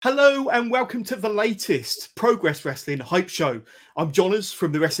Hello and welcome to the latest Progress Wrestling Hype Show. I'm Jonas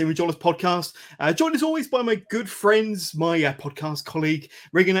from the Wrestling with Jonas podcast, joined as always by my good friends, my podcast colleague,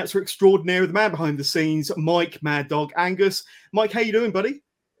 ring announcer extraordinaire, the man behind the scenes, Mike Mad Dog Angus. Mike, how you doing, buddy?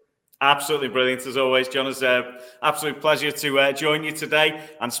 Absolutely brilliant as always, Jonas. Absolute pleasure to join you today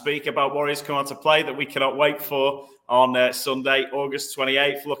and speak about Warriors Come Out to Play that we cannot wait for on Sunday, August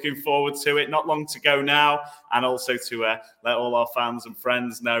 28th. Looking forward to it. Not long to go now. And also to let all our fans and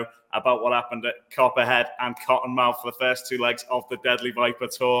friends know about what happened at Copperhead and Cottonmouth for the first two legs of the Deadly Viper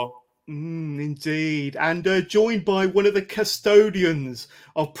Tour. Indeed. And joined by one of the custodians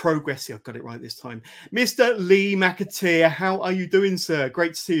of Progress. I've got it right this time. Mr. Lee McAteer. How are you doing, sir?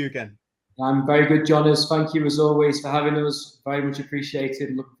 Great to see you again. I'm very good, Jonas. Thank you as always for having us. Very much appreciated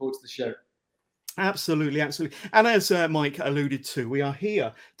and looking forward to the show. Absolutely. And as Mike alluded to, we are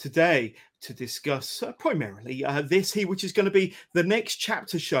here today to discuss primarily this here, which is going to be the next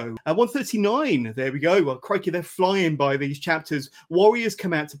chapter show. 139, there we go. Well, crikey, they're flying by these chapters. Warriors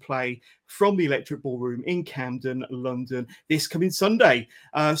Come Out to Play from the Electric Ballroom in Camden, London, this coming Sunday.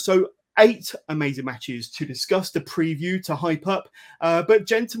 So 8 amazing matches to discuss, to preview, to hype up. But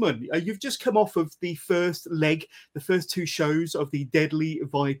gentlemen, you've just come off of the first leg, the first 2 shows of the Deadly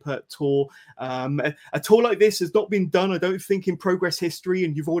Viper Tour. A tour like this has not been done, I don't think, in Progress history,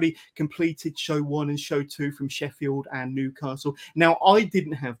 and you've already completed show 1 and show 2 from Sheffield and Newcastle. Now, I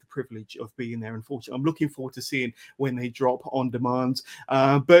didn't have the privilege of being there, unfortunately. I'm looking forward to seeing when they drop on demand.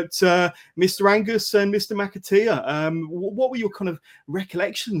 But Mr. Angus and Mr. McAteer, what were your kind of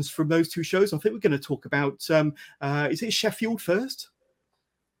recollections from those 2 shows? I think we're going to talk about, is it Sheffield first?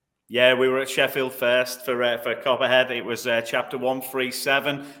 Yeah, we were at Sheffield first for Copperhead. It was chapter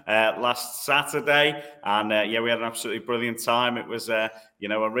 137 last Saturday, and we had an absolutely brilliant time. It was a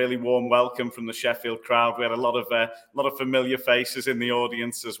really warm welcome from the Sheffield crowd. We had a lot of familiar faces in the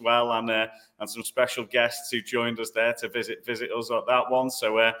audience as well, and some special guests who joined us there to visit us at that one.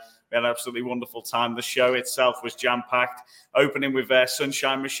 So we had an absolutely wonderful time. The show itself was jam-packed, opening with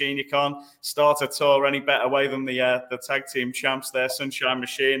Sunshine Machine. You can't start a tour any better way than the tag team champs there. Sunshine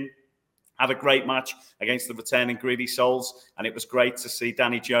Machine had a great match against the returning Greedy Souls, and it was great to see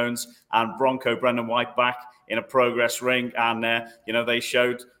Danny Jones and Bronco Brendan White back in a Progress ring, and they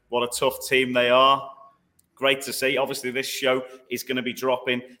showed what a tough team they are. Great to see. Obviously, this show is going to be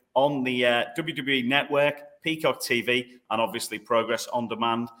dropping on the WWE Network, Peacock TV, and obviously Progress On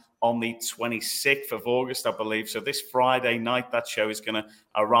Demand on the 26th of August, I believe. So this Friday night, that show is going to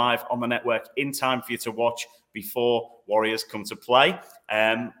arrive on the network in time for you to watch before Warriors Come to Play.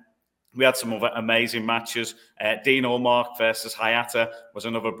 We had some other amazing matches. Dean Allmark versus Hayata was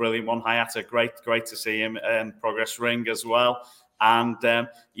another brilliant one. Hayata, great to see him in Progress Ring as well. And,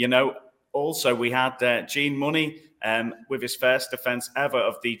 also we had Gene Money with his first defense ever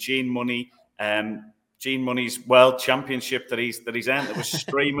of the Gene Money's World Championship that he's earned. There was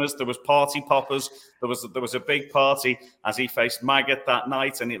streamers, there was party poppers, there was a big party as he faced Maggot that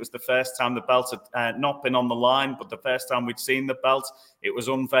night, and it was the first time the belt had not been on the line, but the first time we'd seen the belt. It was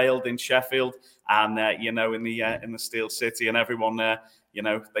unveiled in Sheffield, and in the Steel City, and everyone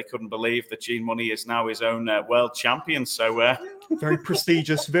they couldn't believe that Gene Money is now his own world champion. So very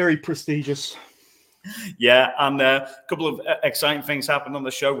prestigious, very prestigious. Yeah, and a couple of exciting things happened on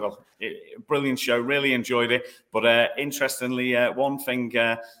the show. Well, brilliant show, really enjoyed it. But interestingly, one thing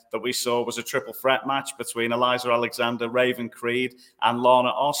that we saw was a triple threat match between Eliza Alexander, Raven Creed, and Lana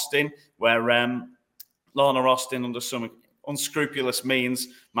Austin, where Lana Austin, under some unscrupulous means,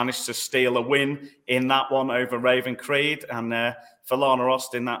 managed to steal a win in that one over Raven Creed. And for Lana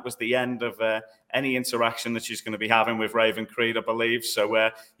Austin, that was the end of any interaction that she's going to be having with Raven Creed, I believe. So,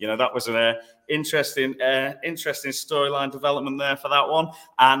 that was an interesting storyline development there for that one.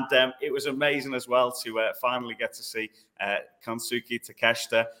 And it was amazing as well to finally get to see Kansuki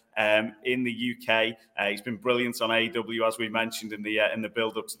Takeshita in the UK. He's been brilliant on AEW, as we mentioned in the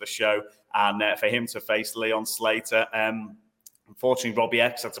build-up to the show. And for him to face Leon Slater, unfortunately, Robbie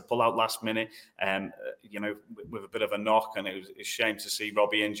X had to pull out last minute, with a bit of a knock, and it was a shame to see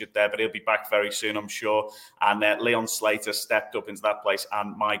Robbie injured there, but he'll be back very soon, I'm sure. And Leon Slater stepped up into that place,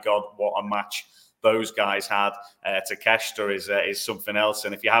 and my God, what a match those guys had. Takeshita is something else,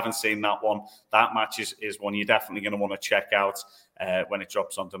 and if you haven't seen that one, that match is one you're definitely going to want to check out when it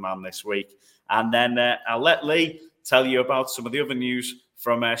drops on demand this week. And then I'll let Lee tell you about some of the other news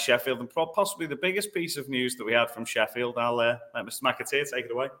from Sheffield, and possibly the biggest piece of news that we had from Sheffield. I'll let Mr. McAteer take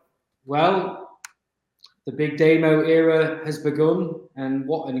it away. Well, the Big Damo era has begun, and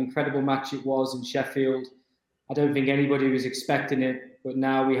what an incredible match it was in Sheffield. I don't think anybody was expecting it, but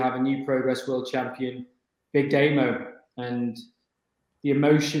now we have a new Progress World Champion, Big Damo, and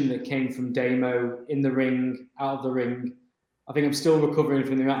emotion that came from Damo in the ring, out of the ring. I think I'm still recovering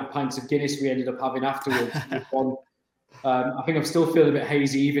from the amount of pints of Guinness we ended up having afterwards. I think I'm still feeling a bit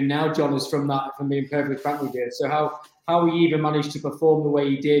hazy even now, John, is from being perfectly frank with you. So how he even managed to perform the way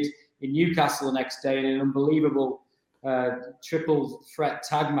he did in Newcastle the next day in an unbelievable triple threat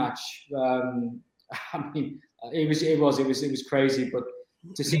tag match. I mean, it was crazy. But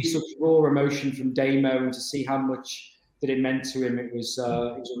to see such raw emotion from Damo and to see how much that it meant to him, it was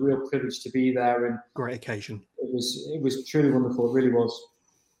a real privilege to be there. And great occasion. It was truly wonderful. It really was.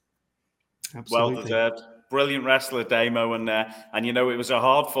 Absolutely. Well deserved. Brilliant wrestler, Damo, and you know, it was a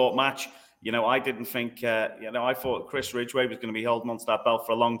hard-fought match. You know, I didn't think, I thought Chris Ridgway was going to be holding on to that belt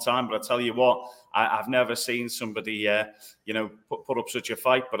for a long time. But I tell you what, I've never seen somebody, put up such a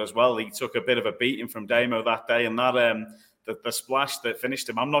fight. But as well, he took a bit of a beating from Damo that day. And that the splash that finished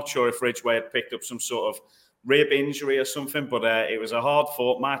him, I'm not sure if Ridgway had picked up some sort of rib injury or something. But it was a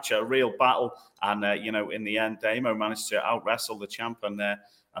hard-fought match, a real battle. And, in the end, Damo managed to out-wrestle the champ. And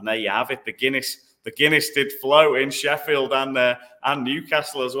there you have it, the Guinness did flow in Sheffield and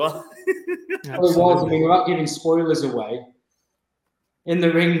Newcastle as well. Well, it was. I mean, without giving spoilers away, in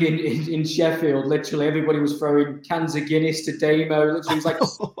the ring in Sheffield, literally everybody was throwing cans of Guinness to Damo. Literally, it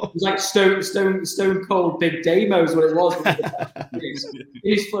was like stone cold big Damo is what it was.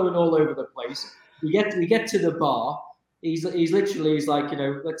 He's flowing all over the place. We get to the bar. He's like,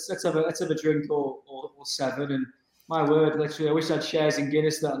 let's have a drink or seven. And my word, literally, I wish I had shares in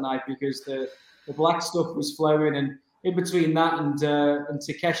Guinness that night because the black stuff was flowing, and in between that and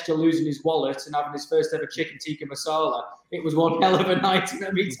Takeshita losing his wallet and having his first ever chicken tikka masala, it was one hell of a night,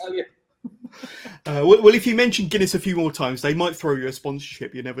 let me tell you. Well, if you mention Guinness a few more times, they might throw you a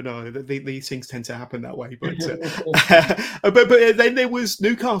sponsorship. You never know. These things tend to happen that way. But but then there was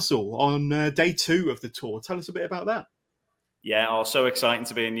Newcastle on day 2 of the tour. Tell us a bit about that. Yeah, so exciting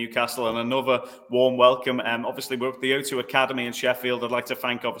to be in Newcastle, and another warm welcome. Obviously, we're at the O2 Academy in Sheffield. I'd like to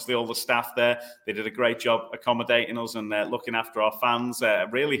thank, obviously, all the staff there. They did a great job accommodating us and looking after our fans. A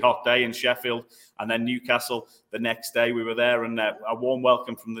really hot day in Sheffield, and then Newcastle the next day. We were there, and a warm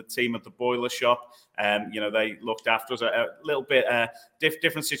welcome from the team at the Boiler Shop. They looked after us. A little bit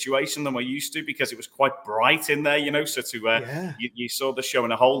different situation than we're used to because it was quite bright in there, So you saw the show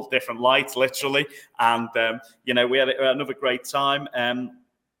in a whole different light, literally. And we had another great time.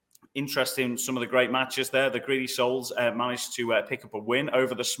 Interesting, some of the great matches there. The Greedy Souls managed to pick up a win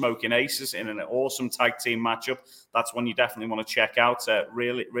over the Smoking Aces in an awesome tag team matchup. That's one you definitely want to check out.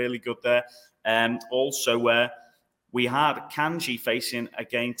 Really, really good there. Also, we had Kanji facing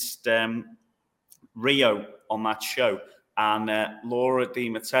against Rio on that show, and Laura Di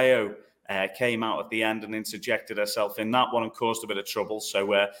Matteo came out at the end and interjected herself in that one and caused a bit of trouble.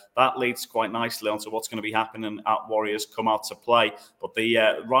 So that leads quite nicely onto what's going to be happening at Warriors Come Out to Play. But the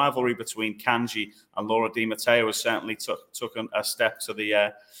rivalry between Kanji and Laura Di Matteo has certainly took a step to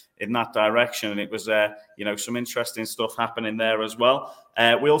the in that direction, and it was some interesting stuff happening there as well.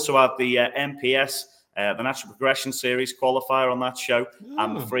 We also had the NPS. The Natural Progression Series qualifier on that show,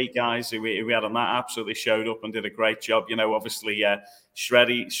 and the 3 guys who we had on that absolutely showed up and did a great job. Obviously,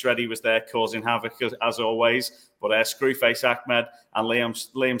 Shreddy was there causing havoc as always, but Screwface Ahmed and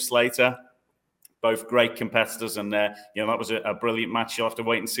Liam Slater, both great competitors, and that was a brilliant match. You'll have to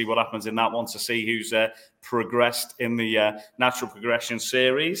wait and see what happens in that one to see who's progressed in the Natural Progression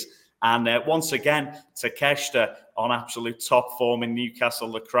Series. And once again, Takeshita on absolute top form in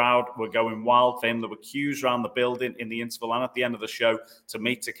Newcastle. The crowd were going wild for him. There were queues around the building in the interval and at the end of the show to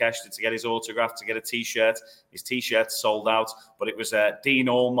meet Takeshita, to get his autograph, to get a T-shirt. His T-shirt sold out, but it was Dean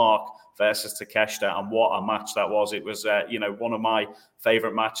Allmark versus Takeshita, and what a match that was. It was, one of my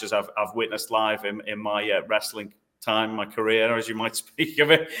favourite matches I've witnessed live in my wrestling time, my career, as you might speak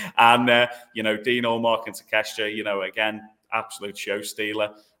of it. And, Dean Allmark and Takeshita, again, absolute show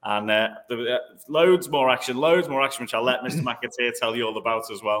stealer. And loads more action, which I'll let Mr. McAteer tell you all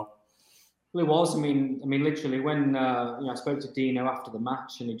about as well. Well, it was. I mean, literally, when I spoke to Dino after the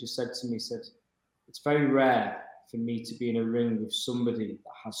match, and he just said to me, it's very rare for me to be in a ring with somebody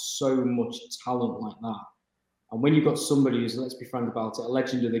that has so much talent like that. And when you've got somebody who's, let's be frank about it, a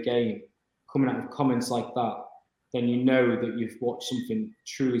legend of the game, coming out with comments like that, then you know that you've watched something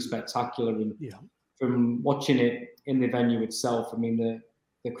truly spectacular. And from watching it in the venue itself, I mean,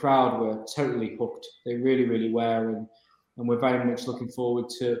 the crowd were totally hooked. They really, really were. And we're very much looking forward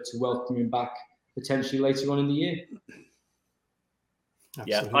to welcoming back potentially later on in the year.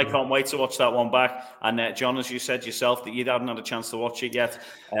 Absolutely. Yeah, I can't wait to watch that one back. And John, as you said yourself, that you hadn't had a chance to watch it yet.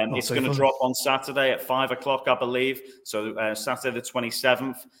 It's going to drop on Saturday at 5 o'clock, I believe. So Saturday the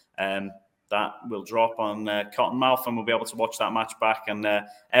 27th. that will drop on Cottonmouth, and we'll be able to watch that match back. And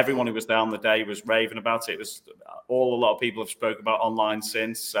everyone who was there on the day was raving about it. It was a lot of people have spoke about online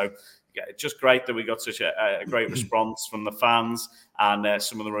since. So yeah, it's just great that we got such a great response from the fans, and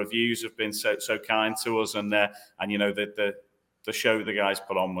some of the reviews have been so kind to us. And you know, the show the guys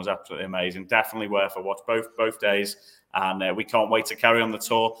put on was absolutely amazing. Definitely worth a watch both days. And we can't wait to carry on the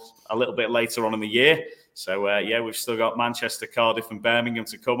tour a little bit later on in the year. So, we've still got Manchester, Cardiff and Birmingham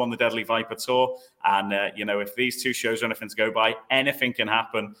to come on the Deadly Viper Tour. And, if these two shows are anything to go by, anything can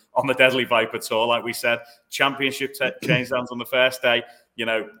happen on the Deadly Viper Tour. Like we said, championship change hands on the first day. You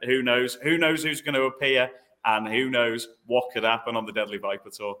know, who knows who's going to appear, and who knows what could happen on the Deadly Viper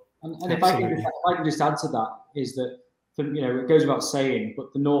Tour. And if I can just add to that, is that, it goes without saying,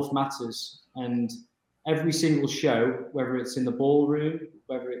 but the North matters. And every single show, whether it's in the Ballroom,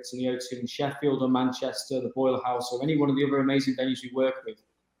 whether it's in the O2 in Sheffield or Manchester, the Boiler House, or any one of the other amazing venues we work with,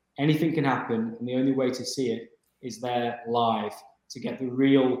 anything can happen. And the only way to see it is there live, to get the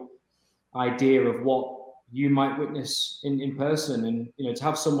real idea of what you might witness in person. And, to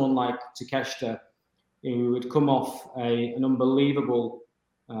have someone like Takeshita, who would come off an unbelievable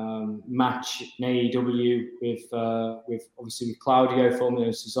match in AEW with Claudio formerly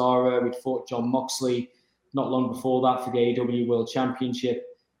of Cesaro. We'd fought John Moxley not long before that for the AEW World Championship.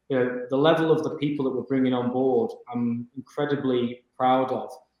 The level of the people that we're bringing on board, I'm incredibly proud of.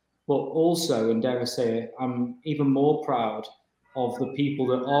 But also, and dare I say it, I'm even more proud of the people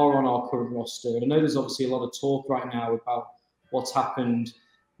that are on our current roster. And I know there's obviously a lot of talk right now about what's happened,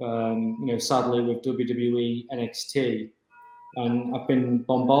 sadly with WWE NXT. And I've been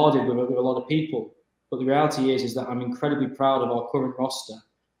bombarded with a lot of people. But the reality is that I'm incredibly proud of our current roster.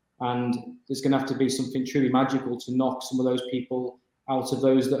 And there's going to have to be something truly magical to knock some of those people out of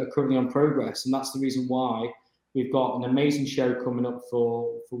those that are currently on Progress. And that's the reason why we've got an amazing show coming up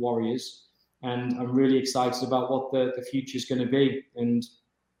for Warriors. And I'm really excited about what the future is going to be. And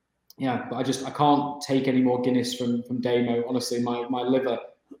yeah, but I can't take any more Guinness from Damo. Honestly, my liver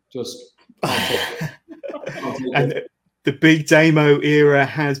just can't take it. The big Damo era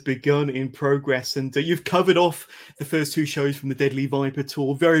has begun in Progress, and you've covered off the first two shows from the Deadly Viper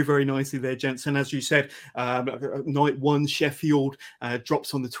Tour very, very nicely there, gents. And as you said, night one, Sheffield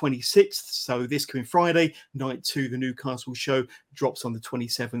drops on the 26th. So this coming Friday, night two, the Newcastle show drops on the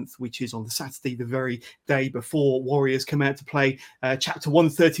 27th, which is on the Saturday, the very day before Warriors come out to play Chapter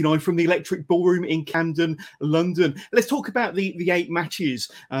 139 from the Electric Ballroom in Camden, London. Let's talk about the 8 matches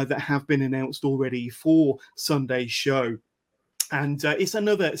that have been announced already for Sunday's show. And it's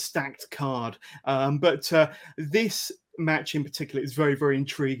another stacked card. But this match in particular is very, very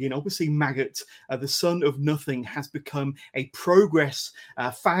intriguing. Obviously, Maggot, the son of Nothing, has become a Progress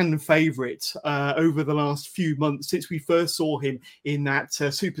fan favourite over the last few months since we first saw him in that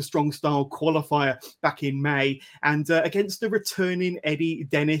Super Strong Style qualifier back in May. And against the returning Eddie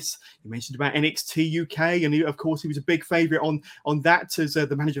Dennis, you mentioned about NXT UK, and of course, he was a big favourite on that as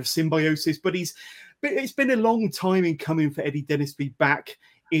the manager of Symbiosis. But it's been a long time in coming for Eddie Dennis to be back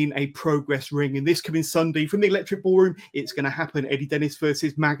in a Progress ring. And this coming Sunday from the Electric Ballroom, it's going to happen. Eddie Dennis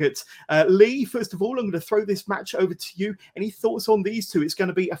versus Maggot. Lee, first of all, I'm going to throw this match over to you. Any thoughts on these two? It's going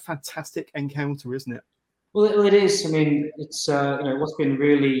to be a fantastic encounter, isn't it? Well, it is. I mean, it's what's been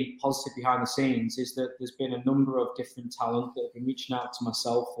really positive behind the scenes is that there's been a number of different talent that have been reaching out to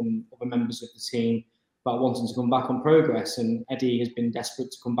myself and other members of the team about wanting to come back on Progress. And Eddie has been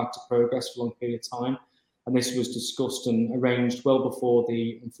desperate to come back to Progress for a long period of time. And this was discussed and arranged well before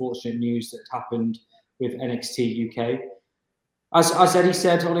the unfortunate news that happened with NXT UK. As Eddie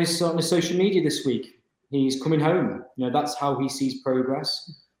said on his social media this week, he's coming home. That's how he sees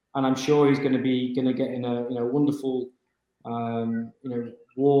Progress, and I'm sure he's going to get in a wonderful,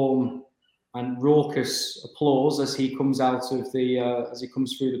 warm and raucous applause as he comes out of as he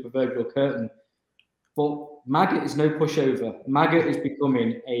comes through the proverbial curtain. But Maggot is no pushover. Maggot is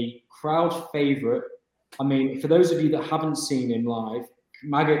becoming a crowd favourite. I mean, for those of you that haven't seen him live,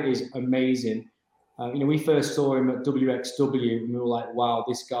 Maggot is amazing. We first saw him at WXW and we were like, wow,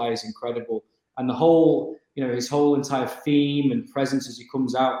 this guy is incredible. And the whole, his whole entire theme and presence as he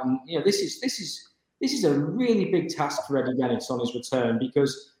comes out. And, this is a really big task for Eddie Dennis on his return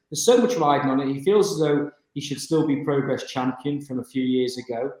because there's so much riding on it. He feels as though he should still be Progress champion from a few years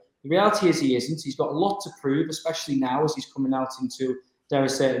ago. The reality is he isn't. He's got a lot to prove, especially now as he's coming out into, dare I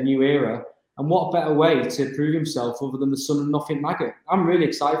say, a new era. And what better way to prove himself other than the son of Nothing Maggot? I'm really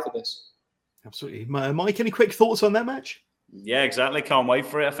excited for this. Absolutely. Mike, any quick thoughts on that match? Yeah, exactly. Can't wait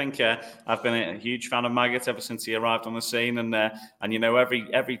for it. I think I've been a huge fan of Maggot ever since he arrived on the scene, and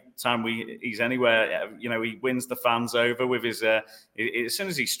every time he's anywhere, he wins the fans over with his. As soon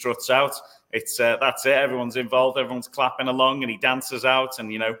as he struts out, it's that's it. Everyone's involved, everyone's clapping along, and he dances out,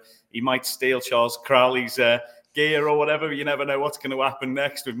 and he might steal Charles Crowley's gear or whatever. You never know what's going to happen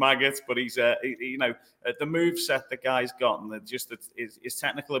next with Maggot, but he's the move set the guy's got, and just his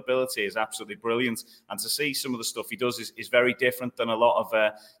technical ability is absolutely brilliant. And to see some of the stuff he does is very different than a lot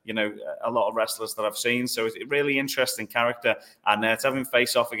of wrestlers that I've seen. So it's a really interesting character, and to have him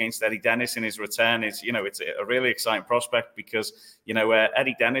face off against Eddie Dennis in his return is it's a really exciting prospect, because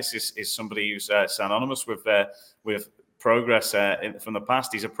Eddie Dennis is somebody who's synonymous with Progress from the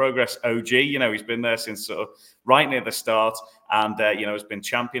past. He's a Progress OG. He's been there since sort of right near the start, and has been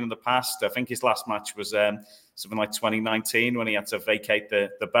champion in the past. I think his last match was something like 2019 when he had to vacate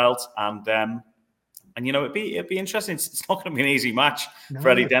the belt, and it'd be interesting. It's not going to be an easy match for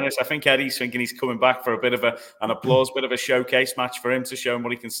Eddie Dennis. I think Eddie's thinking he's coming back for a bit of an applause, bit of a showcase match for him to show him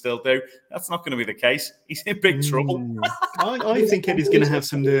what he can still do. That's not going to be the case. He's in big trouble. I think Eddie's going to have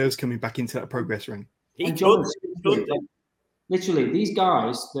some nerves coming back into that Progress ring. Literally, these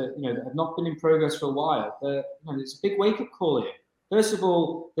guys that that have not been in Progress for a while, it's a big wake-up call here. First of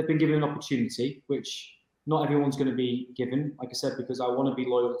all, they've been given an opportunity, which not everyone's going to be given, like I said, because I want to be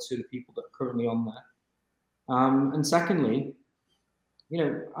loyal to the people that are currently on there. And secondly,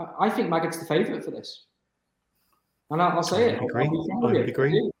 I think Maggot's the favourite for this. And I'll say it. I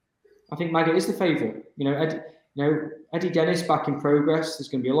agree. I think Maggot is the favourite. Eddie Dennis back in Progress. There's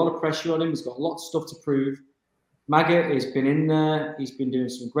going to be a lot of pressure on him. He's got a lot of stuff to prove. Maggot has been in there. He's been doing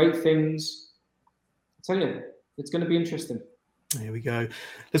some great things. I tell you, it's going to be interesting. There we go.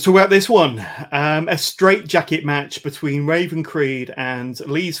 Let's talk about this one. A straight jacket match between Raven Creed and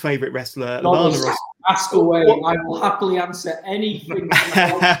Lee's favourite wrestler, Lana Ross. Ask away. I will happily answer anything.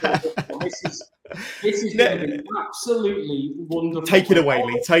 This is going to be absolutely wonderful. Take it away,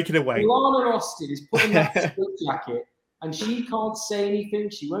 Lee. Take it away. Lana Austin is putting that straight jacket, and she can't say anything.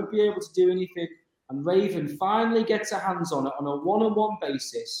 She won't be able to do anything. And Raven finally gets her hands on it on a one-on-one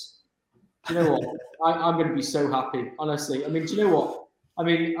basis. Do you know what? I'm going to be so happy, honestly. I mean, do you know what? I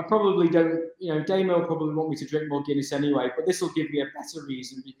mean, I probably don't, Damo will probably want me to drink more Guinness anyway, but this will give me a better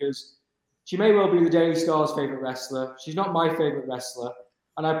reason, because she may well be the Daily Star's favourite wrestler. She's not my favourite wrestler.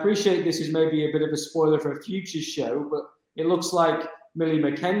 And I appreciate this is maybe a bit of a spoiler for a future show, but it looks like Millie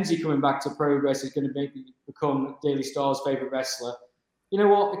McKenzie coming back to Progress is going to maybe become Daily Star's favourite wrestler. You know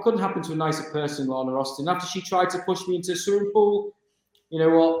what? It couldn't happen to a nicer person, Lana Austin. After she tried to push me into a swimming pool, you know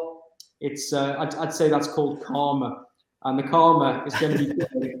what? It's I'd say that's called karma. And the karma is going to be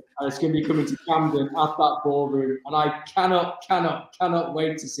coming, and it's going to be coming to Camden at that ballroom. And I cannot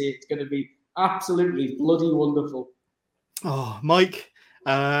wait to see it. It's going to be absolutely bloody wonderful. Oh, Mike,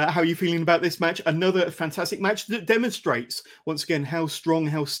 how are you feeling about this match? Another fantastic match that demonstrates, once again, how strong,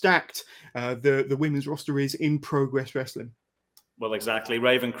 how stacked the women's roster is in Progress Wrestling. Well, exactly.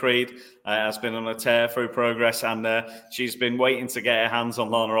 Raven Creed has been on a tear through Progress, and she's been waiting to get her hands on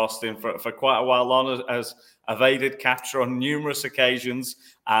Lana Austin for quite a while. Lana has evaded capture on numerous occasions,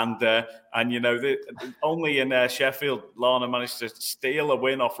 and only in Sheffield, Lana managed to steal a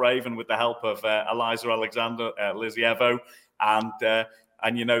win off Raven with the help of Eliza Alexander, Lizzie Evo, and that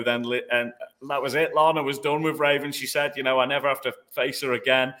was it. Lana was done with Raven. She said, I never have to face her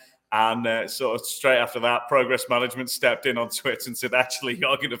again. And sort of straight after that, Progress Management stepped in on Twitter and said, actually,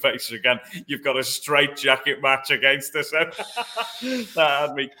 you're going to face her again. You've got a straight jacket match against us. That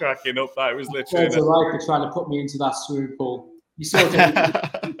had me cracking up. That was literally... That's right for trying to put me into that swimming pool. You saw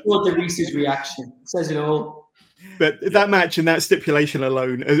the Reese's reaction. It says it all. But that match and that stipulation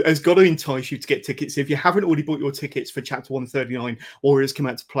alone has got to entice you to get tickets. If you haven't already bought your tickets for Chapter 139, Warriors Come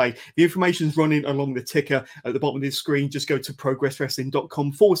Out to Play, the information's running along the ticker at the bottom of the screen. Just go to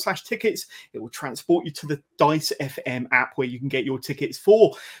progresswrestling.com/tickets. It will transport you to the Dice FM app where you can get your tickets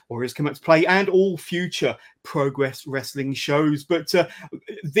for Warriors Come Out to Play and all future Progress Wrestling shows. But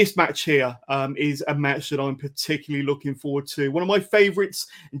this match here is a match that I'm particularly looking forward to. One of my favorites,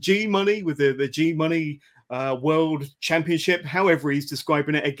 G Money, with the G Money World Championship, however he's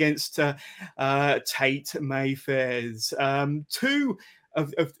describing it, against Tate Mayfairs. Two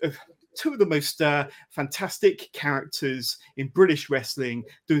of the most fantastic characters in British wrestling,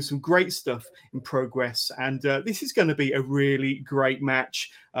 doing some great stuff in Progress. And this is going to be a really great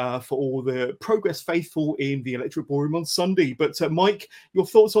match for all the Progress faithful in the Electric Ballroom on Sunday. But Mike, your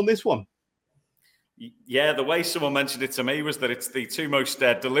thoughts on this one? Yeah, the way someone mentioned it to me was that it's the two most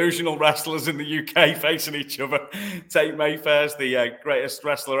delusional wrestlers in the UK facing each other. Tate Mayfair's the greatest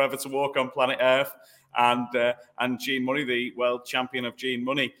wrestler ever to walk on planet Earth, and Gene Money, the world champion of Gene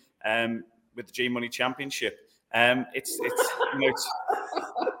Money, with the Gene Money Championship. It's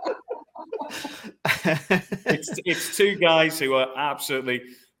two guys who are absolutely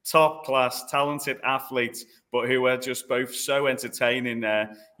top class, talented athletes, but who are just both so entertaining,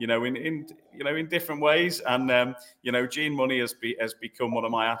 in different ways. And Gene Money has become one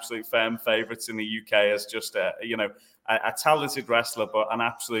of my absolute fan favourites in the UK as just a talented wrestler, but an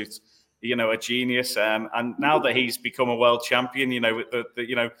absolute a genius. And now that he's become a world champion,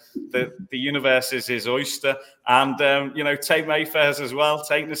 the universe is his oyster. And Tate Mayfair's as well.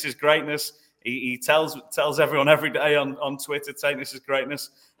 Tateness is greatness. He tells everyone every day on Twitter, Tateness is greatness.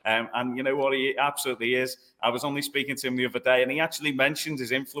 And you know what, he absolutely is. I was only speaking to him the other day, and he actually mentioned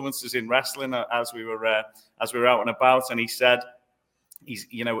his influences in wrestling as we were out and about, and he said he's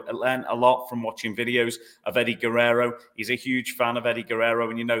learned a lot from watching videos of Eddie Guerrero. He's a huge fan of Eddie Guerrero,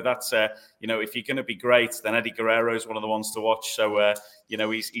 and that's if you're going to be great, then Eddie Guerrero is one of the ones to watch. So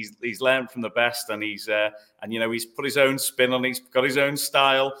he's learned from the best, and he's put his own spin on it. He's got his own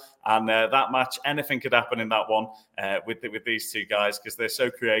style. And that match, anything could happen in that one with these two guys because they're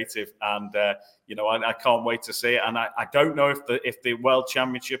so creative. And I can't wait to see it. And I don't know if the World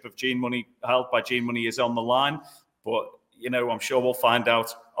Championship of Gene Money, held by Gene Money, is on the line, but I'm sure we'll find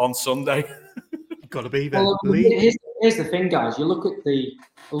out on Sunday. Got to be there. Well, here's the thing, guys. You look at the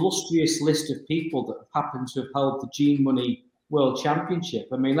illustrious list of people that happen to have held the Gene Money World Championship.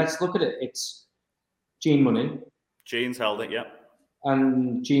 I mean, let's look at it. It's Gene Money. Gene's held it, yeah.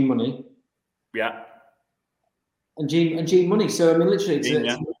 And Gene Money. Yeah. And Gene Money. So, I mean, literally, it's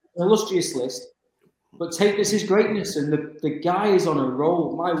an illustrious list. But take this as greatness. And the guy is on a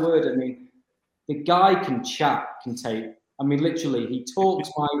roll. My word, I mean, the guy can chat, can tape. I mean, literally, he talks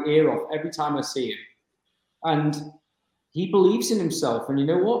my ear off every time I see him. And he believes in himself. And you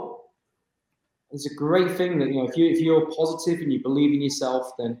know what? It's a great thing that, if you're positive and you believe in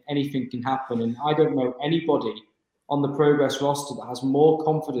yourself, then anything can happen. And I don't know anybody on the Progress roster that has more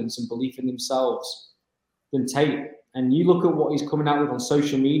confidence and belief in themselves than Tate. And you look at what he's coming out with on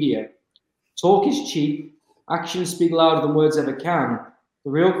social media. Talk is cheap. Actions speak louder than words ever can. The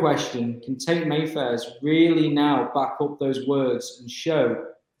real question, can Tate Mayfair's really now back up those words and show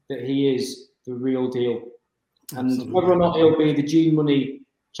that he is the real deal? Absolutely. And whether or not he'll be the Gene Money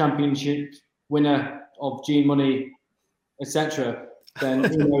Championship winner of Gene Money, etc., then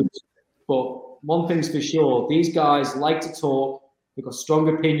who knows? But one thing's for sure, these guys like to talk, they've got strong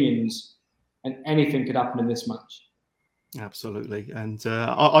opinions, and anything could happen in this match. Absolutely. And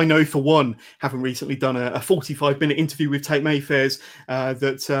I know for one, having recently done a 45-minute interview with Tate Mayfair's,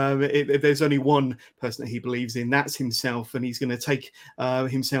 that there's only one person that he believes in, that's himself, and he's going to take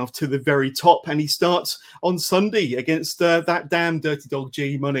himself to the very top. And he starts on Sunday against that damn dirty dog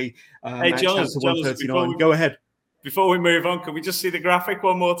G Money. Hey, John, go ahead. Before we move on, can we just see the graphic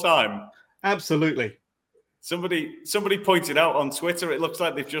one more time? Absolutely. Somebody pointed out on Twitter, it looks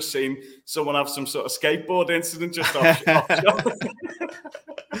like they've just seen someone have some sort of skateboard incident just off.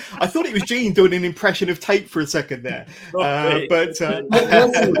 I thought it was Gene doing an impression of Tate for a second there. I think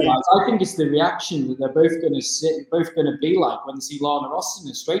it's the reaction that they're both going to be like when they see Lana Ross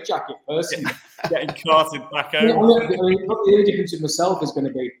in a straitjacket person. Getting carted back out. What the only difference with myself is going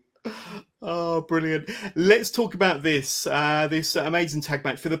to be. Oh, brilliant. Let's talk about this amazing tag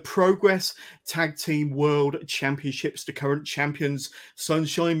match for the Progress Tag Team World Championships. The current champions,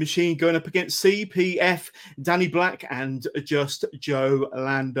 Sunshine Machine, going up against CPF, Danny Black, and Just Joe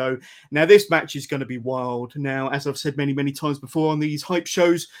Lando. Now, this match is going to be wild. Now, as I've said many, many times before on these hype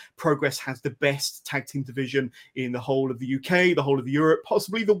shows, Progress has the best tag team division in the whole of the UK, the whole of Europe,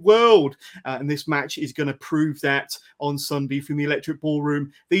 possibly the world. And this match is going to prove that on Sunday from the Electric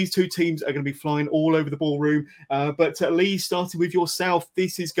Ballroom. These two teams are going to be flying all over the ballroom. But Lee, starting with yourself,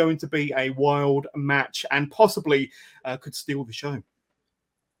 this is going to be a wild match and possibly could steal the show.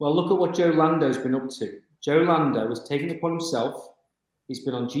 Well, look at what Joe Lando's been up to. Joe Lando has taken it upon himself. He's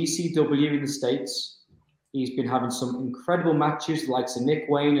been on GCW in the States. He's been having some incredible matches, like Nick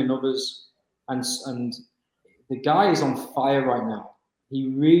Wayne and others. And the guy is on fire right now. He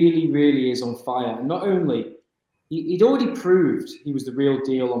really, really is on fire. And not only, he'd already proved he was the real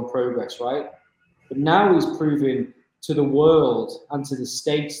deal on Progress, right? But now he's proving to the world and to the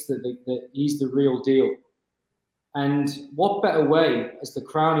States that he's the real deal. And what better way as the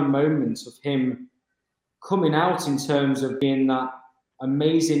crowning moment of him coming out in terms of being that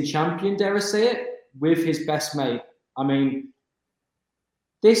amazing champion, dare I say it, with his best mate. I mean,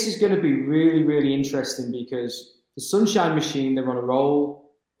 this is going to be really, really interesting because the Sunshine Machine, they're on a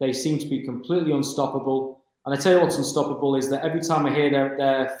roll. They seem to be completely unstoppable. And I tell you what's unstoppable is that every time I hear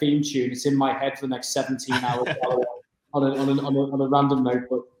their theme tune, it's in my head for the next 17 hours on a random note.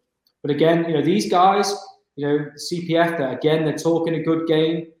 But again, these guys, CPF, they're talking a good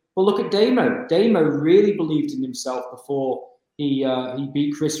game. But look at Damo. Damo really believed in himself before he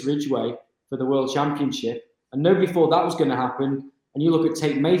beat Chris Ridgway for the World Championship, and nobody thought that was going to happen. And you look at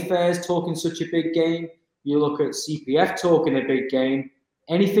Tate Mayfair's talking such a big game. You look at CPF talking a big game.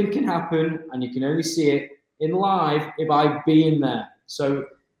 Anything can happen, and you can only see it in live if I've been there. So,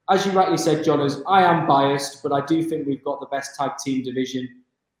 as you rightly said, Johners, I am biased, but I do think we've got the best tag team division.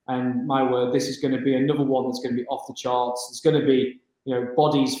 And my word, this is going to be another one that's going to be off the charts. It's going to be,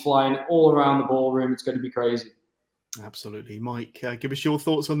 bodies flying all around the ballroom. It's going to be crazy. Absolutely. Mike, give us your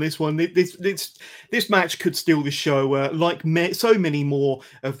thoughts on this one. This match could steal the show, like so many more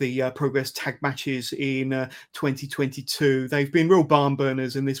of the Progress tag matches in 2022. They've been real barn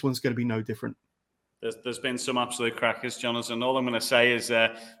burners, and this one's going to be no different. There's been some absolute crackers, Jonathan. All I'm going to say is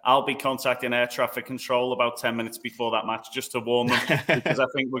I'll be contacting air traffic control about 10 minutes before that match just to warn them, because I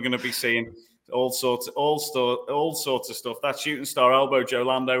think we're going to be seeing all sorts of stuff. That shooting star elbow Joe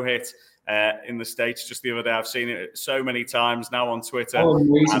Lando hit in the States just the other day. I've seen it so many times now on Twitter. Oh,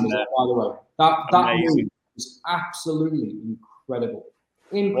 amazing, by the way. That move was absolutely incredible.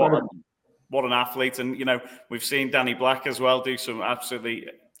 What an athlete. And, we've seen Danny Black as well do some absolutely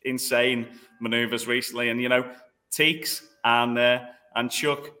insane maneuvers recently. And, Teeks and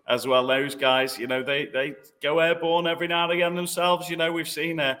Chuck as well, those guys, they go airborne every now and again themselves. We've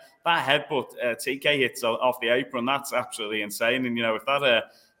seen that headbutt TK hits off the apron. That's absolutely insane. And,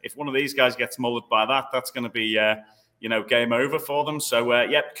 if one of these guys gets mullered by that, that's going to be, game over for them. So,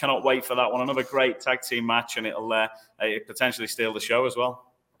 cannot wait for that one. Another great tag team match, and it'll potentially steal the show as well.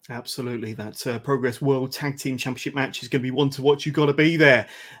 Absolutely. That Progress World Tag Team Championship match is going to be one to watch. You've got to be there.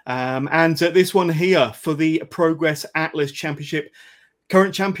 And this one here for the Progress Atlas Championship.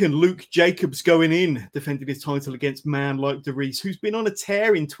 Current champion Luke Jacobs going in, defending his title against man like DeReiss, who's been on a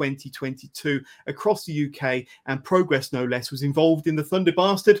tear in 2022 across the UK, and Progress, no less, was involved in the Thunder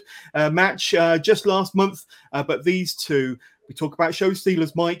Bastard match just last month. But these two, we talk about show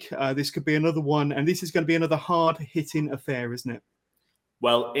stealers, Mike. This could be another one, and this is going to be another hard-hitting affair, isn't it?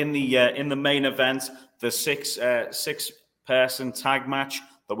 Well, in the main event, the six-person tag match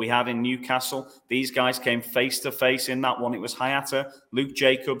that we had in Newcastle, these guys came face-to-face in that one. It was Hayata, Luke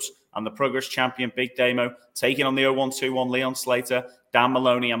Jacobs, and the Progress champion, Big Damo, taking on the 0121 Leon Slater, Dan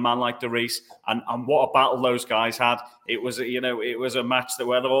Maloney, and man like DeReiss. And what a battle those guys had. It was a match that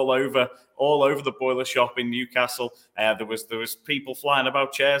went all over the boiler shop in Newcastle. There was people flying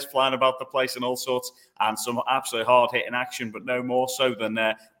about, chairs flying about the place and all sorts, and some absolutely hard-hitting action, but no more so than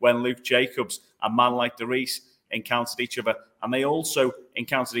when Luke Jacobs and man like DeReiss encountered each other. And they also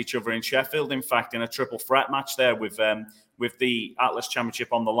encountered each other in Sheffield, in fact, in a triple threat match there with the Atlas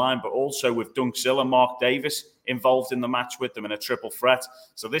Championship on the line, but also with Dunk Sill and Mark Davis involved in the match with them in a triple threat.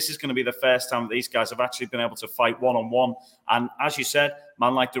 So this is going to be the first time that these guys have actually been able to fight one-on-one. And as you said,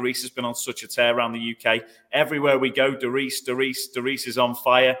 man like DeReiss has been on such a tear around the UK. Everywhere we go, DeReiss is on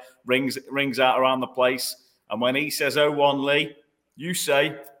fire, rings out around the place. And when he says 0-1, Lee, you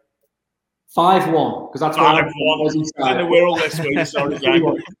say 5-1, because that's what 5-1 in the world this week. Sorry,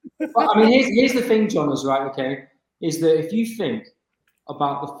 But I mean, here's the thing, Jonas, right? Okay, is that if you think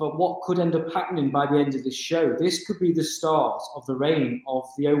about what could end up happening by the end of this show, this could be the start of the reign of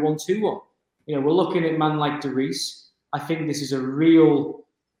the 0121. We're looking at man like DeReiss. I think this is a real,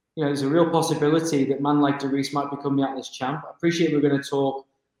 there's a real possibility that man like DeReiss might become the Atlas champ. I appreciate we're going to talk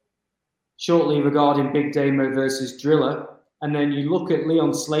shortly regarding Big Damo versus Driller. And then you look at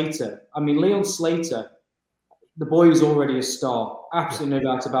Leon Slater. I mean, Leon Slater, the boy is already a star. Absolutely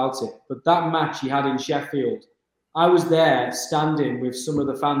no doubt about it. But that match he had in Sheffield, I was there standing with some of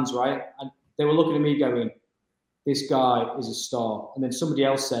the fans, right? And they were looking at me going, this guy is a star. And then somebody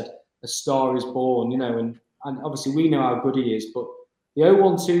else said, a star is born, and obviously we know how good he is. But the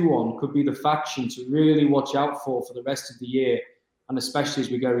 0121 could be the faction to really watch out for the rest of the year, and especially as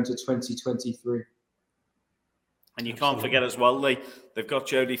we go into 2023. And you can't forget as well, Lee, they've got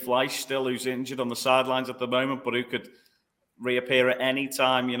Jody Fleisch still, who's injured on the sidelines at the moment, but who could reappear at any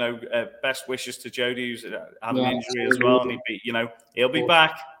time. Best wishes to Jody, who's had an injury as well, and he'll be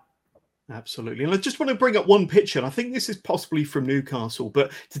back. Absolutely. And I just want to bring up one picture, and I think this is possibly from Newcastle,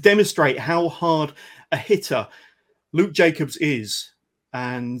 but to demonstrate how hard a hitter Luke Jacobs is.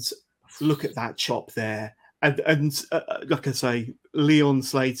 And look at that chop there. And like I say, Leon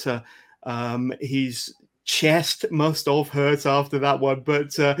Slater, his chest must have hurt after that one,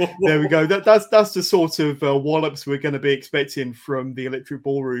 but there we go. That's the sort of wallops we're going to be expecting from the Electric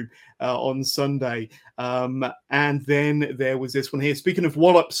Ballroom on Sunday. And then there was this one here. Speaking of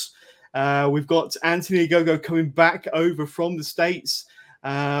wallops, we've got Anthony Ogogo coming back over from the States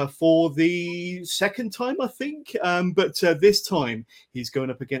for the second time, I think. But this time he's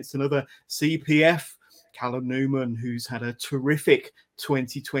going up against another CPF Callum Newman, who's had a terrific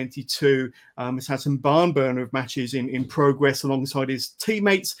 2022, has had some barn burner of matches in progress alongside his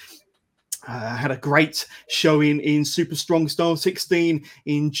teammates. Had a great showing in Super Strong Style 16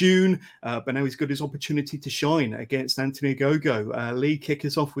 in June, but now he's got his opportunity to shine against Anthony Ogogo. Lee, kick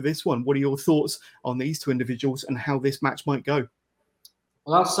us off with this one. What are your thoughts on these two individuals and how this match might go?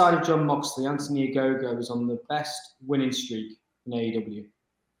 Well, outside of Jon Moxley, Anthony Ogogo is on the best winning streak in AEW.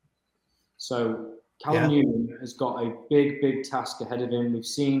 So Callum Newman has got a big task ahead of him. We've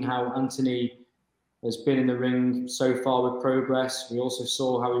seen how Anthony has been in the ring so far with Progress. We also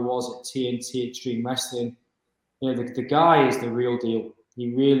saw how he was at TNT Extreme Wrestling. You know, the guy is the real deal.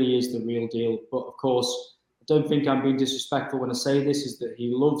 He really is the real deal. But of course, I don't think I'm being disrespectful when I say this, is that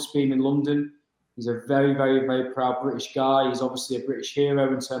he loves being in London. He's a very proud British guy. He's obviously a British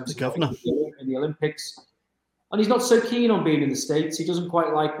hero in terms of governor in the Olympics. And he's not so keen on being in the States. He doesn't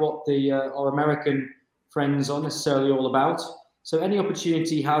quite like what our American friends are necessarily all about. So any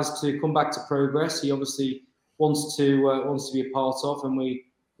opportunity he has to come back to Progress, he obviously wants to be a part of, and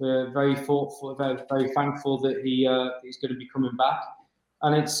we're very thoughtful, very thankful that he's going to be coming back.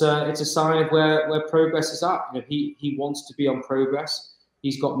 And it's a sign of where Progress is at. You know, he wants to be on Progress.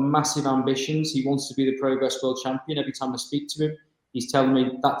 He's got massive ambitions. He wants to be the Progress World Champion. Every time I speak to him, he's telling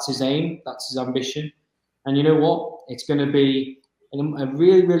me that's his aim, that's his ambition. And you know what? It's going to be a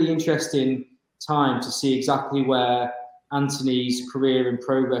really interesting time to see exactly where Anthony's career in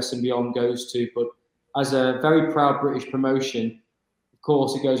Progress and beyond goes to. But as a very proud British promotion, of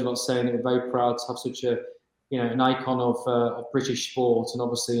course, it goes without saying that we're very proud to have such an icon of British sport, and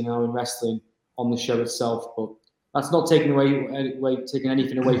obviously now in wrestling on the show itself. But that's not taking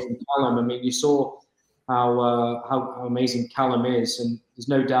anything away from Callum. I mean, you saw how amazing Callum is, and there's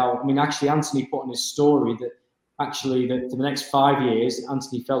no doubt. I mean, actually, Anthony put on his story that for the next 5 years,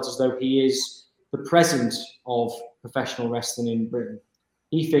 Anthony felt as though he is the present of professional wrestling in Britain.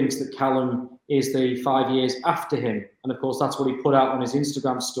 He thinks that Callum is the 5 years after him. And of course, that's what he put out on his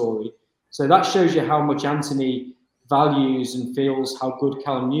Instagram story. So that shows you how much Anthony values and feels how good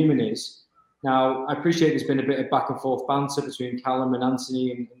Callum Newman is. Now, I appreciate there's been a bit of back and forth banter between Callum and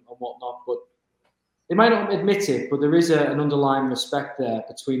Anthony and whatnot, but they might not admit it, but there is an underlying respect there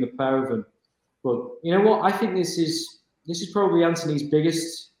between the pair of them. But you know what? I think this is probably Anthony's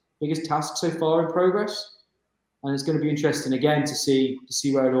biggest task so far in Progress. And it's going to be interesting again to see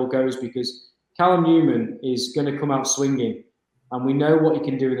where it all goes, because Callum Newman is going to come out swinging, and we know what he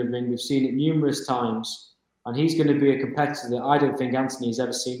can do in the ring. We've seen it numerous times, and he's going to be a competitor that I don't think Anthony has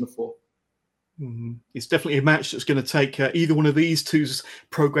ever seen before. Mm-hmm. It's definitely a match that's going to take either one of these two's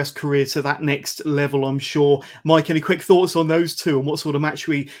Progress career to that next level, I'm sure. Mike, any quick thoughts on those two and what sort of match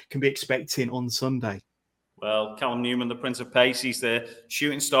we can be expecting on Sunday? Well, Callum Newman, the Prince of Pace, he's the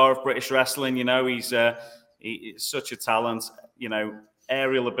shooting star of British wrestling. You know, he's such a talent. You know,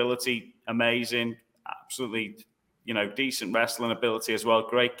 aerial ability, amazing. Absolutely, you know, decent wrestling ability as well.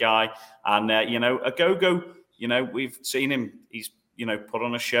 Great guy. And, you know, Ogogo, you know, we've seen him. He's, you know, put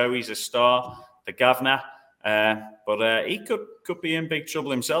on a show. He's a star, the governor. But he could be in big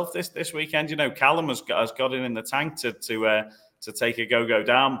trouble himself this weekend. You know, Callum has got it in the tank to take Ogogo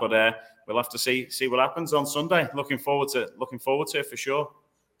down. But we'll have to see what happens on Sunday. Looking forward to it for sure.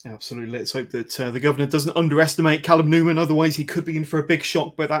 Absolutely. Let's hope that the governor doesn't underestimate Callum Newman. Otherwise, he could be in for a big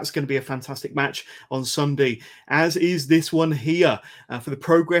shock. But that's going to be a fantastic match on Sunday, as is this one here for the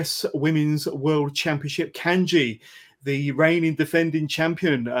Progress Women's World Championship. Kanji, the reigning defending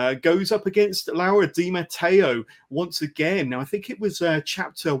champion, goes up against Laura Di Matteo once again. Now, I think it was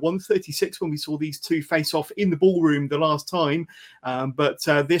chapter 136 when we saw these two face off in the ballroom the last time. But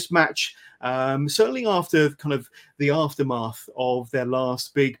this match, certainly after kind of the aftermath of their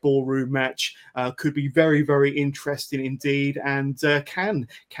last big ballroom match, could be very, very interesting indeed. And can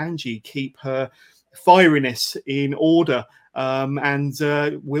Kanji keep her fieriness in order? And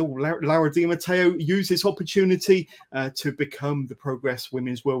will Laura Di Matteo use this opportunity to become the Progress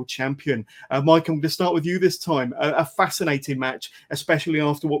Women's World Champion? Mike, I'm going to start with you this time. A fascinating match, especially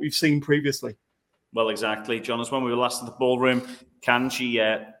after what we've seen previously. Well, exactly, John. As when we were last at the ballroom,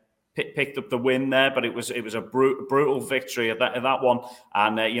 Kanji picked up the win there, but it was a brutal victory at that one.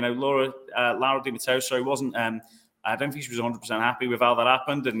 And you know, Laura Di Matteo, wasn't. I don't think she was 100% happy with how that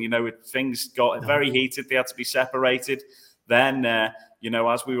happened, and you know, things got very heated. They had to be separated. Then, you know,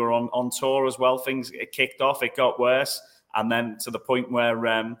 as we were on tour as well, it kicked off. It got worse, and then to the point where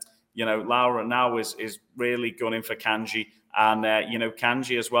you know, Laura now is really gunning for Kanji, and you know,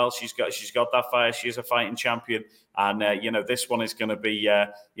 Kanji as well. She's got that fire. She's a fighting champion, and you know, this one is going to be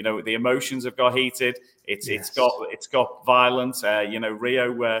you know, the emotions have got heated. It's got violence. You know,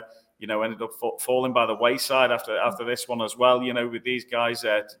 Rio. ended up falling by the wayside after this one as well. With these guys,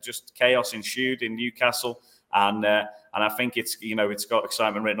 just chaos ensued in Newcastle, and I think it's got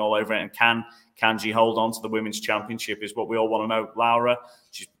excitement written all over it. And can she hold on to the women's championship is what we all want to know. Laura,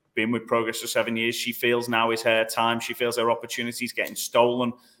 she's been with Progress for 7 years. She feels now is her time. She feels her opportunities getting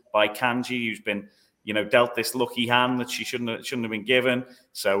stolen by Kanji, who's been dealt this lucky hand that she shouldn't have been given.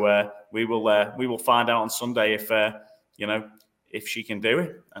 So we will find out on Sunday if she can do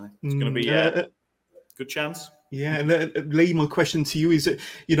it, and it's going to be a good chance. Yeah, and Lee, my question to you is that,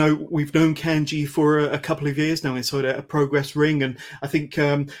 we've known Kanji for a couple of years now inside a Progress ring, and I think,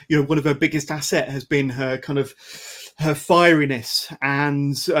 one of her biggest asset has been her kind of her fieriness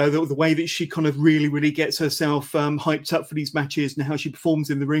and the way that she kind of really gets herself hyped up for these matches and how she performs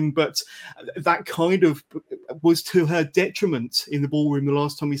in the ring. But that kind of was to her detriment in the ballroom the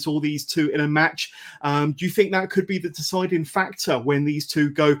last time we saw these two in a match. Do you think that could be the deciding factor when these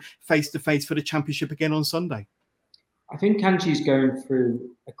two go face-to-face for the championship again on Sunday? I think Kanji's going through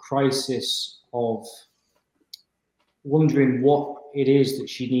a crisis of wondering what it is that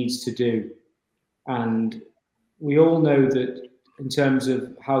she needs to do. And we all know that in terms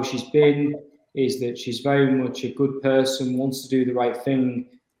of how she's been, is that she's very much a good person, wants to do the right thing.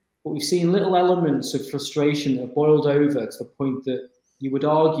 But we've seen little elements of frustration that have boiled over to the point that you would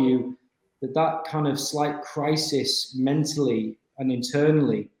argue that kind of slight crisis mentally and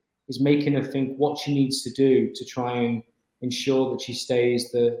internally is making her think what she needs to do to try and ensure that she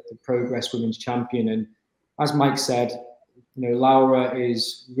stays the Progress Women's Champion. And as Mike said, Laura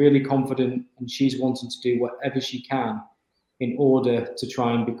is really confident and she's wanting to do whatever she can in order to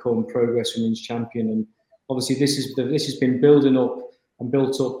try and become Progress Women's Champion. And obviously this has been building up and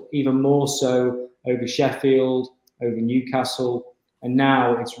built up even more so over Sheffield, over Newcastle, and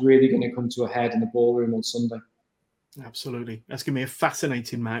now it's really going to come to a head in the ballroom on Sunday. Absolutely. That's going to be a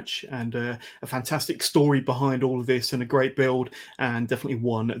fascinating match and a fantastic story behind all of this and a great build, and definitely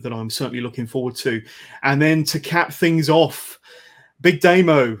one that I'm certainly looking forward to. And then to cap things off, Big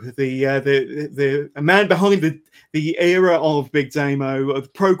Damo, the man behind the era of Big Damo, of the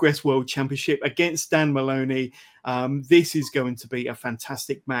Progress World Championship against Dan Maloney. This is going to be a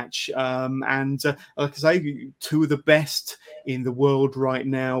fantastic match. And like I say, two of the best in the world right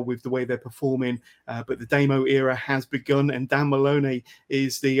now with the way they're performing. But the Damo era has begun, and Dan Maloney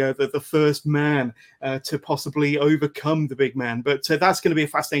is the first man to possibly overcome the big man. But that's going to be a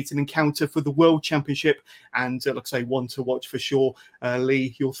fascinating encounter for the World Championship, and like I say, one to watch for sure.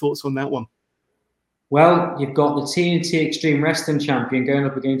 Lee, your thoughts on that one? Well, you've got the TNT Extreme Wrestling Champion going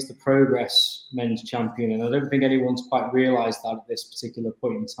up against the Progress Men's Champion, and I don't think anyone's quite realised that at this particular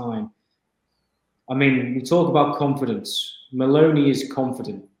point in time. I mean, we talk about confidence. Maloney is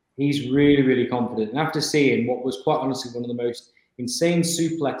confident. He's really confident. And after seeing what was quite honestly one of the most insane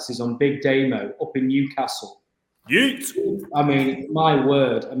suplexes on Big Damo up in Newcastle. Yeet. I mean, my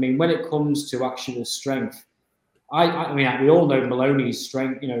word. I mean, when it comes to actual strength, I mean, we all know Maloney's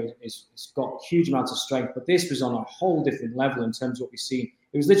strength, it's got huge amounts of strength, but this was on a whole different level in terms of what we've seen.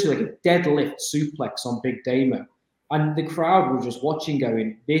 It was literally like a deadlift suplex on Big Damo. And the crowd were just watching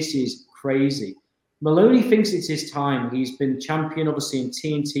going, this is crazy. Maloney thinks it's his time. He's been champion, obviously, in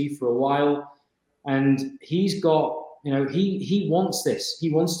TNT for a while. And he's got, he wants this.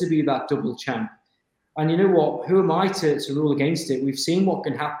 He wants to be that double champ. And you know what? Who am I to rule against it? We've seen what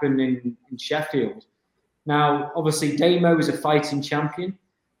can happen in Sheffield. Now, obviously, Damo is a fighting champion.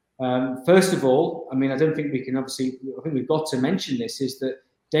 First of all, I mean, I don't think we can I think we've got to mention this, is that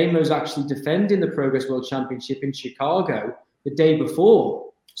Damo's actually defending the Progress World Championship in Chicago the day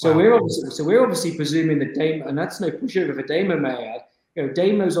before. So wow. we're obviously presuming that Damo, and that's no pushover for Damo, may I add.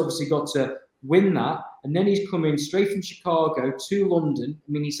 Damo's obviously got to win that, and then he's coming straight from Chicago to London.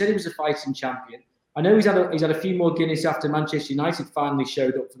 I mean, he said he was a fighting champion. I know he's had a few more Guinness after Manchester United finally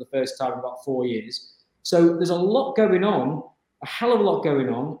showed up for the first time in about 4 years. So there's a lot going on, a hell of a lot going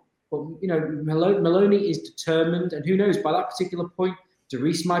on. But, Maloney is determined. And who knows, by that particular point,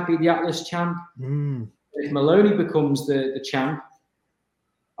 Doris might be the Atlas champ. If Maloney becomes the champ.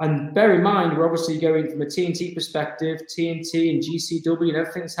 And bear in mind, we're obviously going from a TNT perspective, TNT and GCW and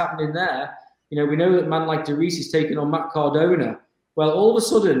everything that's happening there. We know that a man like Doris is taking on Matt Cardona. Well, all of a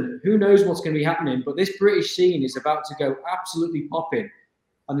sudden, who knows what's going to be happening? But this British scene is about to go absolutely popping.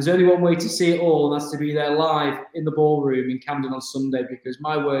 And there's only one way to see it all, and that's to be there live in the ballroom in Camden on Sunday, because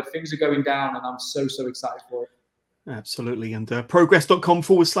my word, things are going down and I'm so excited for it. Absolutely. And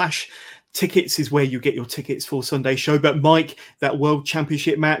progress.com/tickets is where you get your tickets for Sunday's show. But Mike, that World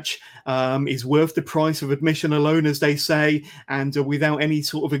Championship match is worth the price of admission alone, as they say. And without any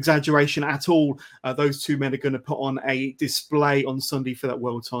sort of exaggeration at all, those two men are going to put on a display on Sunday for that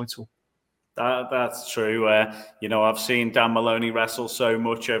world title. That's true. I've seen Dan Maloney wrestle so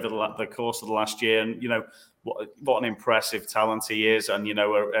much over the course of the last year, and what an impressive talent he is, and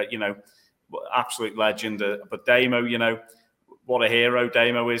absolute legend. But Damo, what a hero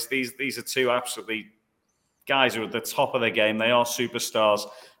Damo is. These are two absolutely guys who are at the top of their game. They are superstars,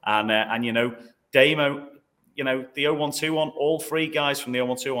 and Damo. The 0121, all three guys from the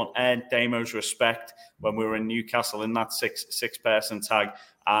 0121 earned Damo's respect when we were in Newcastle in that six-person tag.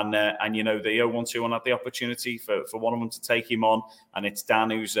 And the 0121 had the opportunity for one of them to take him on. And it's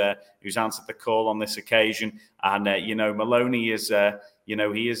Dan who's answered the call on this occasion. And, Maloney is,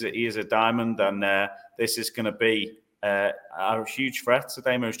 he is a diamond. And this is going to be a huge threat to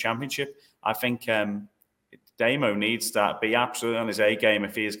Damo's championship. I think Damo needs to be absolutely on his A game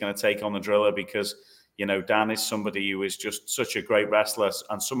if he is going to take on the Driller, because Dan is somebody who is just such a great wrestler,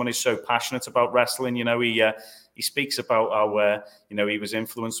 and someone who's so passionate about wrestling. He speaks about how he was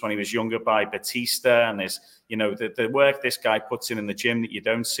influenced when he was younger by Batista, and the work this guy puts in the gym that you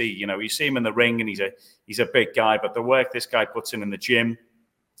don't see. You see him in the ring, and he's a big guy, but the work this guy puts in the gym,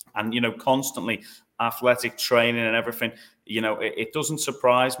 and constantly athletic training and everything. It doesn't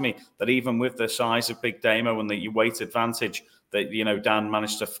surprise me that even with the size of Big Damo and the weight advantage, that Dan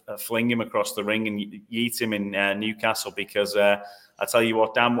managed to fling him across the ring and yeet him in Newcastle, because I tell you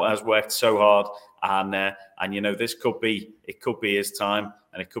what, Dan has worked so hard, and this could be his time,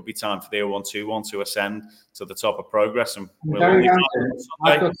 and it could be time for the 0121 to ascend to the top of Progress. And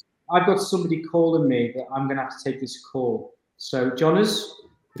I've got somebody calling me that I'm going to have to take this call. So, Jonas,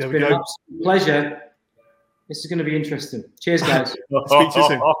 it's been an absolute pleasure. This is going to be interesting. Cheers, guys. Speak to you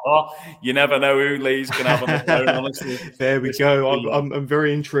soon. You never know who Lee's going to have on the phone, honestly. There we go. I'm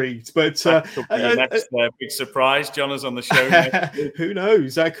very intrigued. But could be your next big surprise, Jonas, on the show. Who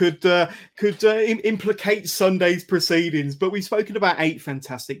knows? That could implicate Sunday's proceedings. But we've spoken about 8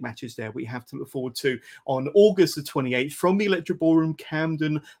 fantastic matches there we have to look forward to on August the 28th from the Electric Ballroom,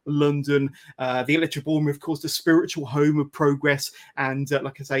 Camden, London. The Electric Ballroom, of course, the spiritual home of Progress. And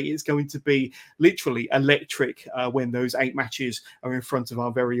like I say, it's going to be literally electric when those 8 matches are in front of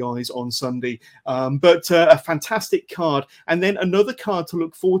our very eyes on Sunday. But a fantastic card. And then another card to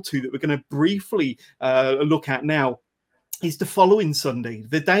look forward to that we're going to briefly look at now is the following Sunday,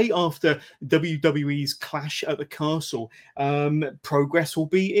 the day after WWE's Clash at the Castle. Progress will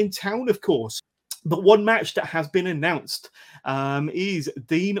be in town, of course. But one match that has been announced is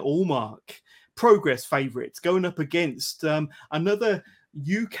Dean Allmark, Progress favourites, going up against another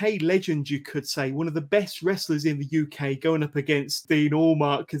UK legend, you could say, one of the best wrestlers in the UK, going up against Dean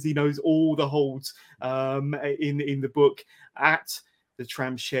Allmark, because he knows all the holds in the book at the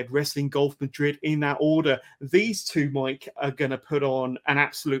Tram Shed Wrestling Golf Madrid, in that order. These two, Mike, are going to put on an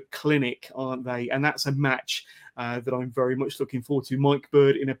absolute clinic, aren't they? And that's a match that I'm very much looking forward to. Mike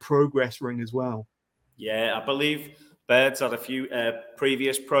Bird in a Progress ring as well. Yeah, I believe Bird's had a few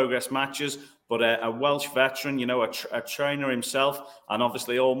previous Progress matches, but a Welsh veteran, a trainer himself, and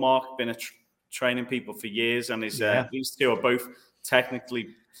obviously Allmark been training people for years, and these two are both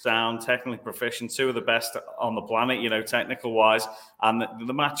technically sound, technically proficient, two of the best on the planet, technical wise. And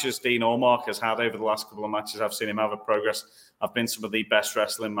the matches Dean Allmark has had over the last couple of matches I've seen him have at Progress have been some of the best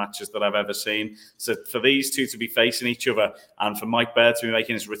wrestling matches that I've ever seen. So for these two to be facing each other, and for Mike Bird to be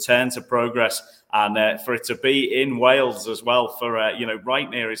making his return to Progress, and for it to be in Wales as well, for right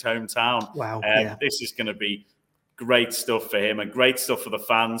near his hometown. Wow! This is going to be great stuff for him and great stuff for the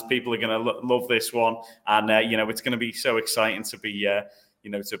fans. People are going to love this one, and it's going to be so exciting to be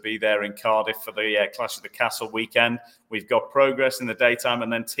to be there in Cardiff for the Clash of the Castle weekend. We've got Progress in the daytime,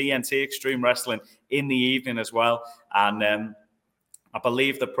 and then TNT Extreme Wrestling in the evening as well. And I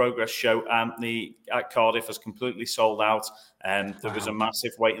believe the Progress show at Cardiff has completely sold out. There was a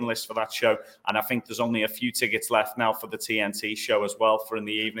massive waiting list for that show, and I think there's only a few tickets left now for the TNT show as well for in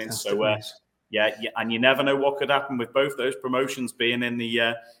the evening. That's so nice. Yeah, and you never know what could happen with both those promotions being in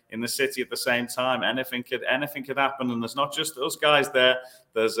the city at the same time. Anything could happen, and there's not just those guys there.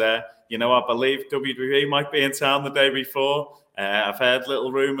 There's I believe WWE might be in town the day before. I've heard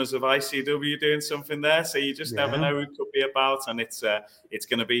little rumors of ICW doing something there, so you just never know who it could be about, and it's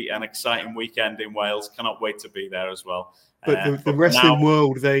going to be an exciting weekend in Wales. Cannot wait to be there as well. But the wrestling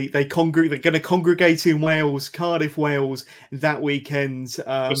world, they're going to congregate in Wales, Cardiff, Wales, that weekend.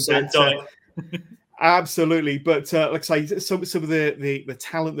 Absolutely, but like I say, some of the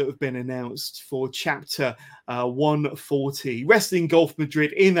talent that have been announced for Chapter 140, Wrestling Golf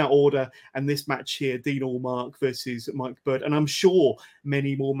Madrid in that order, and this match here, Dean Allmark versus Mike Bird, and I'm sure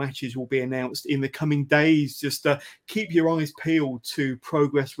many more matches will be announced in the coming days. Just keep your eyes peeled to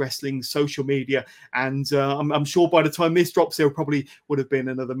Progress Wrestling social media, and I'm sure by the time this drops, there probably would have been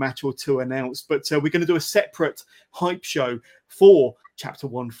another match or two announced. But we're going to do a separate hype show for Chapter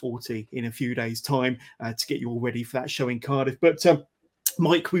 140 in a few days' time to get you all ready for that show in Cardiff. But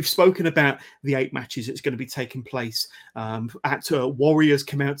Mike, we've spoken about the 8 matches that's going to be taking place at Warriors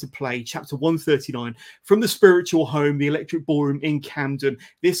Come Out to Play, Chapter 139, from the Spiritual Home, the Electric Ballroom in Camden,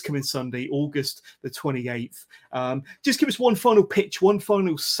 this coming Sunday, August the 28th. Just give us one final pitch, one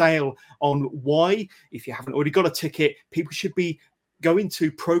final sale on why, if you haven't already got a ticket, people should be going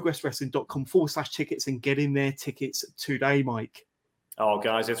to progresswrestling.com/tickets and getting their tickets today, Mike. Oh,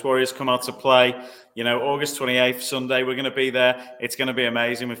 guys, it's Warriors Come Out to Play. You know, August 28th, Sunday, we're going to be there. It's going to be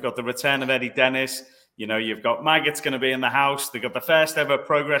amazing. We've got the return of Eddie Dennis. You know, you've got Maggots going to be in the house. They've got the first ever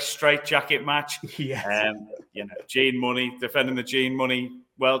Progress straight jacket match. Yes. You know, Gene Money defending the Gene Money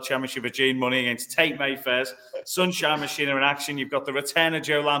World Championship of Gene Money against Tate Mayfairs. Sunshine Machine are in action. You've got the return of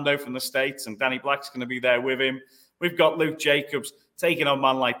Joe Lando from the States, and Danny Black's going to be there with him. We've got Luke Jacobs taking on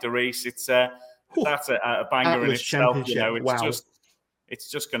man like Darius. It's that's a banger in itself. You know, it's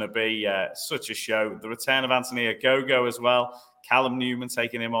just going to be such a show. The return of Anthony Ogogo as well. Callum Newman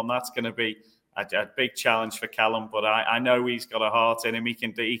taking him on. That's going to be a big challenge for Callum, but I know he's got a heart in him. He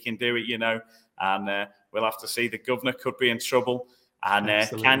can do it, you know. And we'll have to see. The governor could be in trouble. And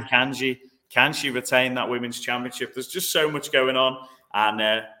can she retain that women's championship? There's just so much going on.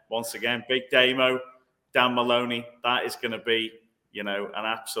 And once again, Big Damo, Dan Maloney. That is going to be, you know, an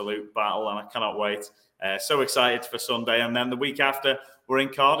absolute battle, and I cannot wait. So excited for Sunday, and then the week after we're in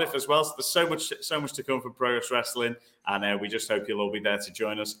Cardiff as well. So there's so much to come from Progress Wrestling, and we just hope you'll all be there to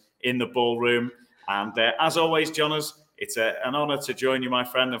join us in the ballroom. And as always, Johners, it's an honour to join you, my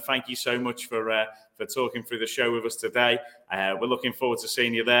friend, and thank you so much for talking through the show with us today. We're looking forward to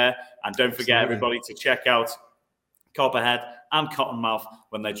seeing you there, and don't forget everybody to check out Copperhead and Cottonmouth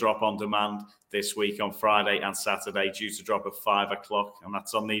when they drop on demand this week on Friday and Saturday, due to drop at 5 o'clock, and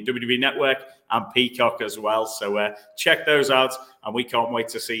that's on the WWE Network and Peacock as well. So check those out, and we can't wait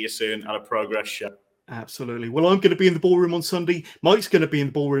to see you soon at a Progress show. Absolutely. Well, I'm going to be in the ballroom on Sunday. Mike's going to be in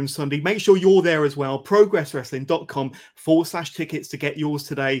the ballroom Sunday. Make sure you're there as well. progresswrestling.com/tickets to get yours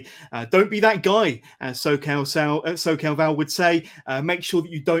today. Don't be that guy, as SoCal Val would say. Make sure that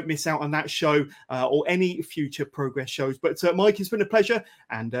you don't miss out on that show or any future Progress shows. But Mike, it's been a pleasure,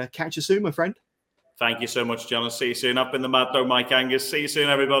 and catch you soon, my friend. Thank you so much, John. I'll see you soon. I've been the Mad Dog, Mike Angus. See you soon,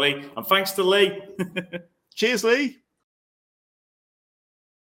 everybody. And thanks to Lee. Cheers, Lee.